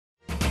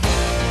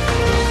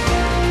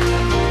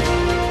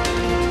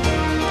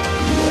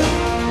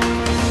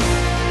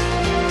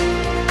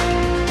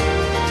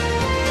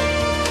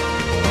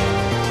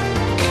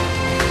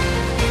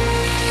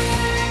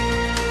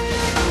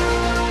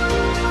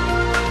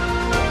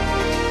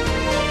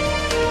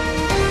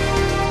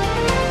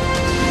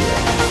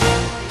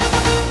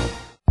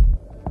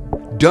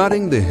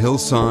Dotting the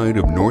hillside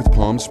of North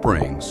Palm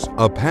Springs,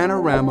 a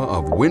panorama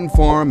of wind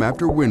farm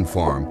after wind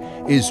farm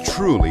is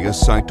truly a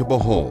sight to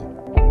behold.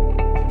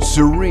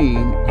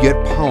 Serene yet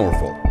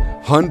powerful,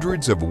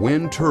 hundreds of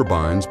wind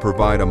turbines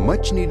provide a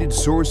much-needed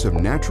source of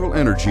natural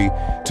energy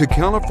to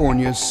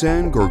California's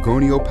San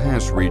Gorgonio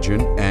Pass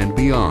region and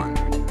beyond.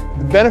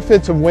 The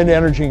benefits of wind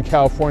energy in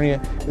California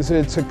is that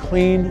it's a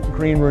clean,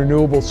 green,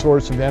 renewable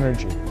source of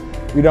energy.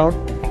 We don't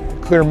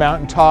clear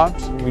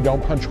mountaintops, we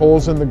don't punch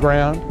holes in the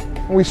ground,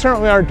 and we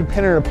certainly aren't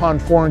dependent upon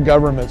foreign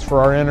governments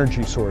for our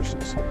energy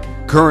sources.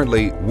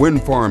 Currently,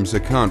 wind farms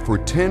account for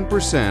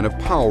 10% of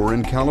power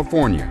in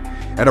California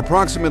and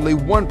approximately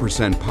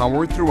 1%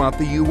 power throughout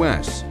the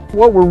U.S.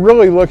 What we're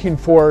really looking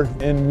for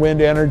in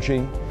wind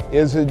energy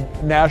is a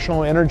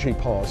national energy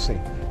policy.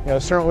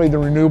 Certainly the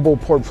renewable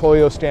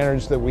portfolio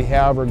standards that we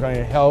have are going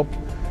to help,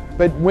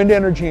 but wind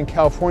energy in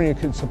California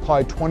could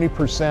supply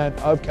 20%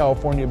 of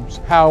California's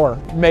power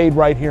made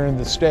right here in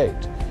the state.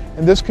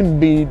 And this can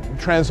be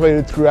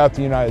translated throughout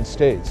the United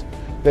States,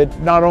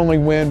 that not only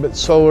wind, but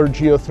solar,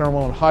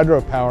 geothermal, and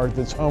hydropower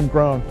that's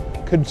homegrown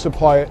could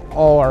supply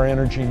all our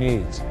energy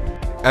needs.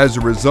 As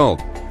a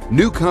result,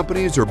 new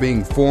companies are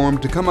being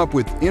formed to come up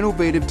with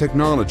innovative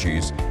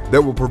technologies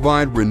that will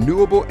provide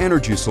renewable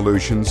energy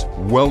solutions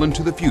well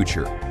into the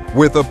future.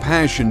 With a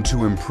passion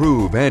to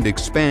improve and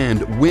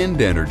expand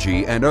wind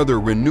energy and other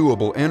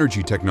renewable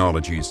energy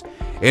technologies,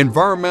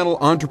 environmental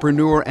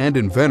entrepreneur and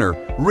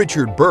inventor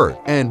Richard Burt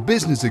and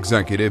business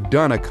executive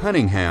Donna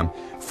Cunningham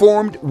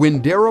formed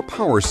Windera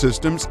Power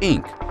Systems,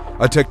 Inc.,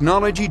 a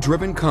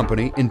technology-driven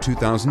company in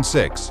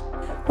 2006.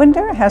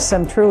 Windera has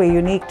some truly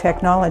unique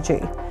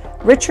technology.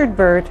 Richard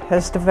Burt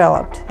has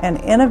developed an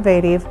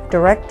innovative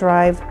direct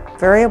drive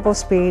variable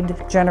speed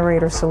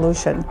generator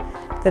solution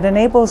that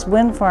enables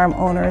wind farm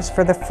owners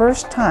for the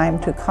first time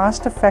to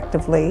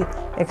cost-effectively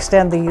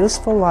extend the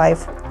useful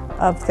life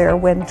of their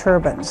wind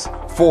turbines.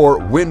 For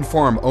wind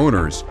farm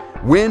owners,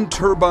 wind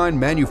turbine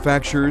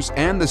manufacturers,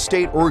 and the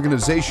state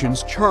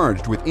organizations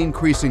charged with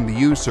increasing the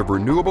use of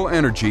renewable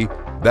energy,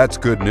 that's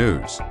good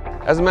news.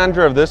 As a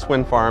manager of this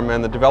wind farm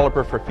and the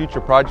developer for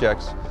future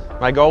projects,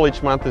 my goal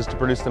each month is to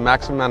produce the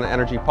maximum amount of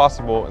energy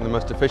possible in the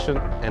most efficient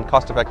and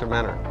cost-effective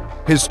manner.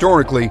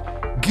 Historically,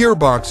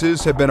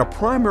 gearboxes have been a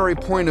primary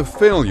point of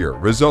failure,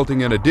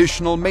 resulting in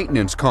additional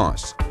maintenance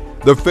costs.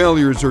 The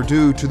failures are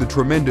due to the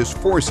tremendous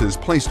forces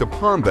placed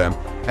upon them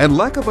and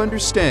lack of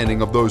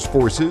understanding of those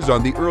forces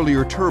on the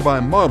earlier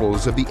turbine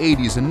models of the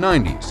 80s and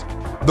 90s.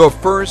 The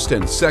first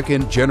and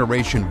second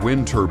generation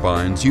wind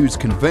turbines use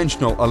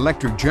conventional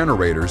electric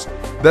generators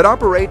that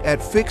operate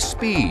at fixed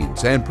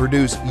speeds and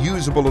produce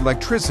usable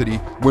electricity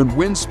when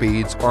wind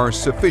speeds are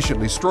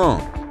sufficiently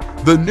strong.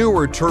 The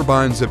newer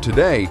turbines of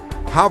today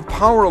have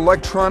power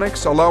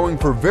electronics allowing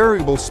for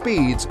variable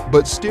speeds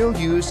but still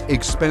use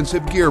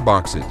expensive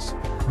gearboxes.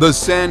 The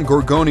San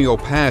Gorgonio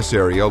Pass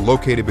area,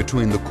 located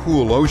between the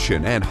cool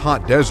ocean and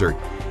hot desert,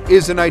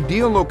 is an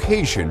ideal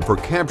location for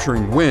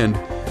capturing wind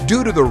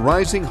due to the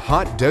rising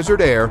hot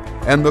desert air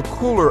and the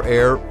cooler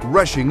air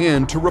rushing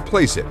in to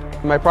replace it.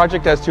 My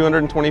project has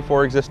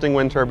 224 existing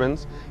wind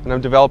turbines, and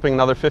I'm developing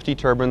another 50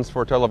 turbines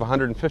for a total of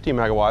 150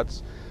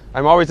 megawatts.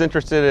 I'm always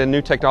interested in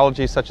new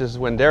technologies such as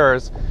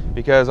Windera's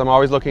because I'm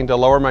always looking to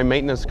lower my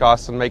maintenance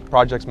costs and make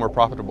projects more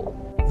profitable.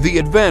 The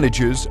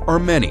advantages are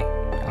many.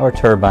 Our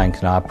turbine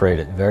can operate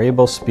at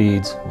variable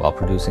speeds while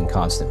producing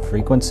constant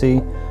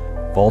frequency,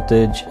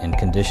 voltage, and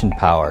conditioned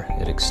power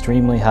at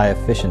extremely high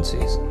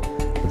efficiencies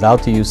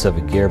without the use of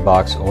a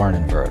gearbox or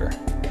an inverter.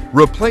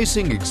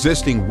 Replacing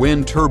existing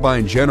wind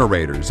turbine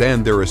generators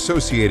and their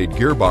associated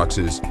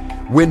gearboxes,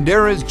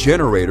 Windera's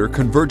generator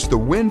converts the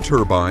wind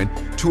turbine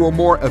to a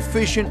more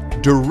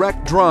efficient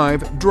direct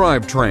drive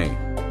drivetrain.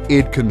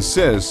 It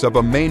consists of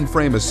a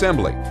mainframe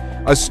assembly,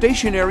 a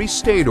stationary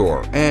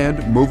stator,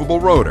 and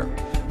movable rotor.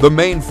 The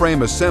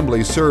mainframe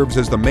assembly serves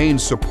as the main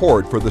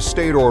support for the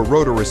stator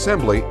rotor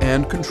assembly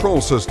and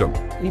control system.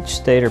 Each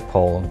stator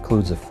pole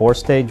includes a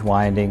 4-stage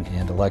winding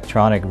and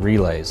electronic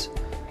relays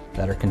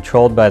that are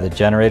controlled by the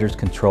generator's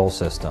control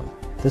system.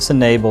 This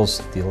enables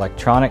the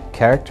electronic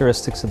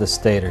characteristics of the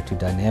stator to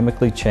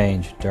dynamically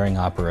change during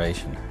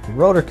operation. The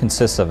rotor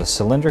consists of a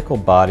cylindrical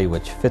body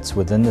which fits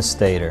within the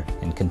stator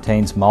and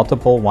contains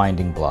multiple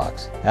winding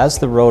blocks. As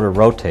the rotor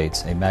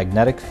rotates, a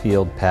magnetic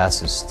field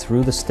passes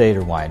through the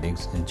stator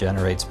windings and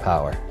generates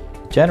power.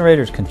 The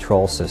generator's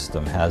control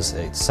system has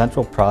a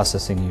central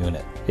processing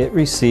unit. It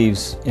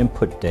receives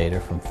input data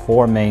from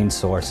 4 main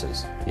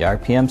sources: the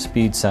RPM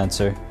speed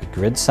sensor, the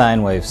grid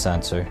sine wave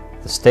sensor,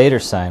 the stator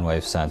sine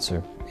wave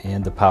sensor,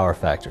 and the power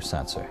factor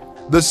sensor.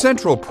 The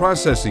central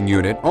processing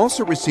unit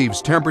also receives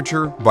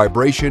temperature,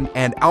 vibration,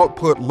 and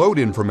output load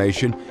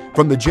information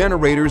from the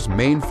generator's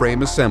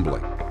mainframe assembly.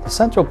 The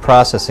central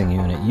processing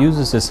unit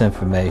uses this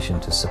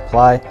information to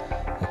supply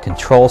a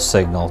control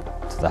signal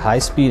to the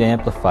high-speed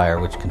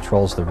amplifier which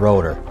controls the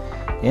rotor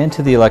and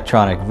to the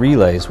electronic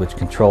relays which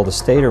control the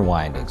stator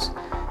windings.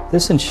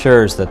 This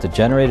ensures that the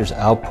generator's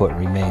output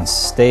remains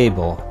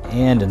stable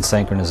and in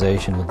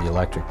synchronization with the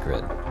electric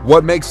grid.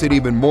 What makes it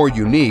even more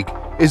unique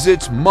is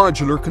its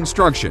modular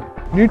construction.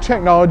 New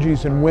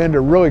technologies in wind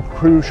are really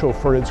crucial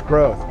for its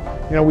growth.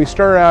 You know, we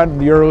started out in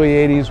the early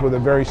 80s with a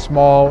very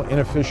small,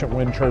 inefficient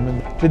wind turbine.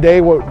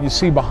 Today, what you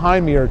see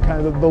behind me are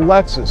kind of the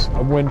Lexus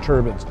of wind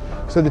turbines.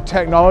 So the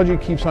technology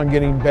keeps on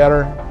getting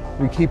better,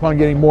 we keep on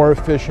getting more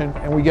efficient,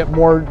 and we get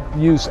more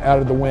use out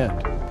of the wind.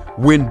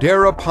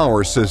 Windera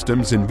Power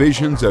Systems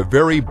envisions a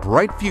very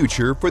bright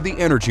future for the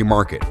energy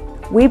market.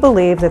 We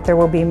believe that there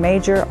will be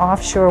major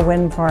offshore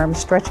wind farms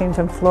stretching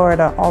from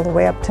Florida all the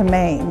way up to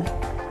Maine.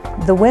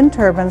 The wind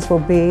turbines will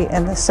be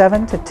in the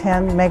 7 to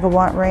 10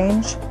 megawatt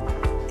range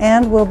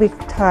and will be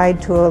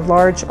tied to a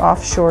large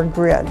offshore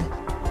grid.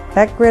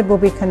 That grid will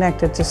be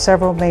connected to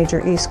several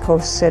major East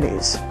Coast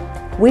cities.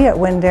 We at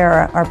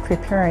Windera are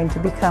preparing to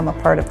become a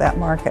part of that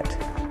market.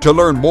 To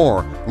learn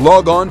more,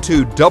 log on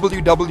to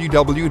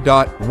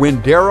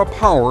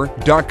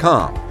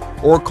www.winderapower.com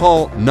or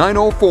call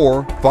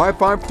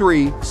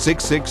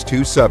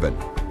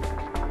 904-553-6627.